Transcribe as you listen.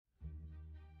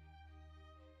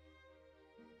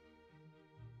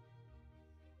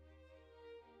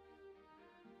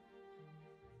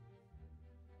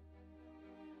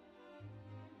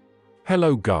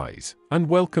Hello guys, and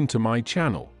welcome to my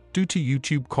channel. Due to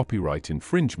YouTube copyright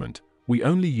infringement, we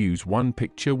only use one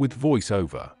picture with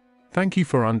voiceover. Thank you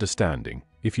for understanding.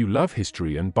 If you love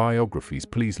history and biographies,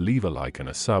 please leave a like and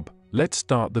a sub. Let's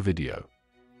start the video.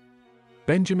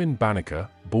 Benjamin Banneker,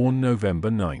 born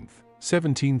November 9,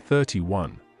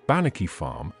 1731, Banneker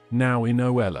Farm, now in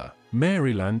Oella,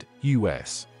 Maryland,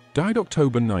 US. Died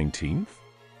October 19th?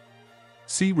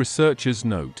 See researcher's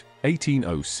note,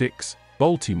 1806,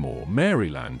 Baltimore,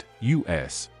 Maryland,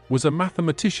 US, was a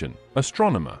mathematician,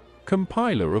 astronomer,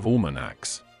 compiler of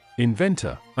almanacs,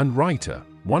 inventor, and writer,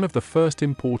 one of the first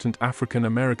important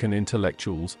African-American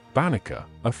intellectuals. Banneker,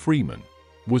 a freeman,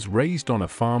 was raised on a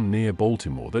farm near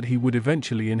Baltimore that he would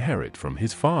eventually inherit from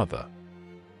his father.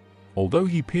 Although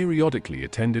he periodically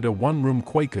attended a one-room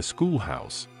Quaker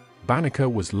schoolhouse, Banneker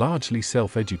was largely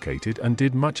self-educated and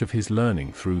did much of his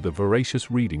learning through the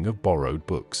voracious reading of borrowed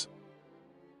books.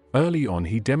 Early on,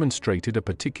 he demonstrated a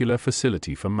particular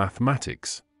facility for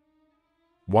mathematics.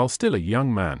 While still a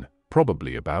young man,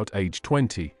 probably about age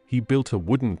 20, he built a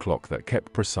wooden clock that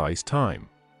kept precise time.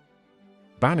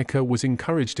 Banneker was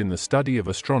encouraged in the study of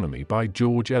astronomy by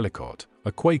George Ellicott,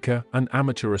 a Quaker and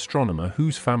amateur astronomer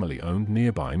whose family owned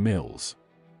nearby mills.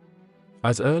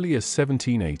 As early as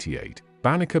 1788,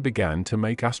 Banneker began to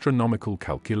make astronomical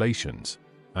calculations,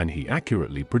 and he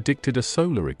accurately predicted a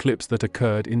solar eclipse that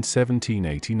occurred in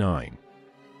 1789.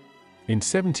 In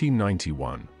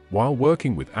 1791, while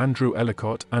working with Andrew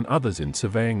Ellicott and others in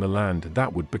surveying the land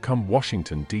that would become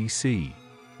Washington, D.C.,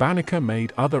 Banneker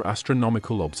made other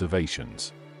astronomical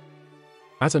observations.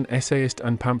 As an essayist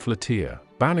and pamphleteer,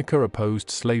 Banneker opposed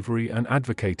slavery and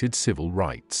advocated civil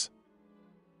rights.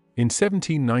 In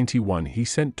 1791, he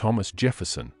sent Thomas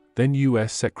Jefferson, then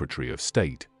U.S. Secretary of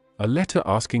State, a letter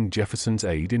asking Jefferson's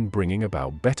aid in bringing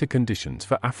about better conditions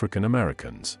for African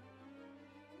Americans.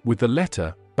 With the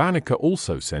letter, Banneker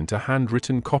also sent a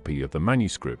handwritten copy of the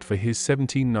manuscript for his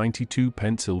 1792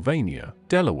 Pennsylvania,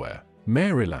 Delaware,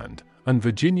 Maryland, and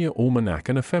Virginia Almanac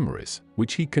and Ephemeris,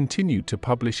 which he continued to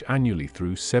publish annually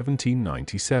through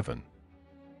 1797.